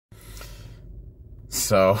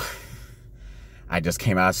So I just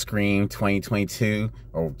came out of Scream 2022,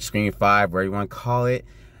 or Scream 5, whatever you want to call it.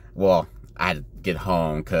 Well, I had to get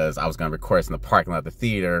home because I was going to record this in the parking lot of the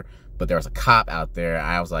theater, but there was a cop out there.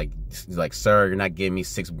 I was like, he's like, sir, you're not giving me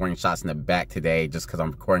 6 warning shots in the back today just because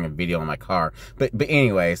I'm recording a video in my car. But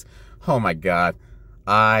anyways, oh my God,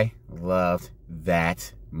 I loved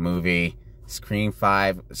that movie. Scream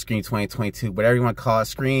 5, Scream 2022, whatever you want to call it,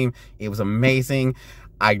 Scream. It was amazing.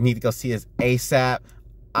 I need to go see this ASAP.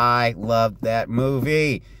 I love that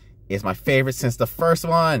movie. It's my favorite since the first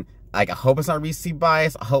one. Like, I hope it's not recency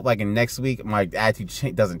bias. I hope, like, in next week my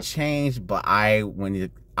attitude doesn't change. But I'm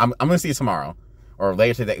gonna see it tomorrow or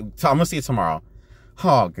later today. So I'm gonna see it tomorrow.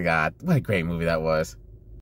 Oh God, what a great movie that was.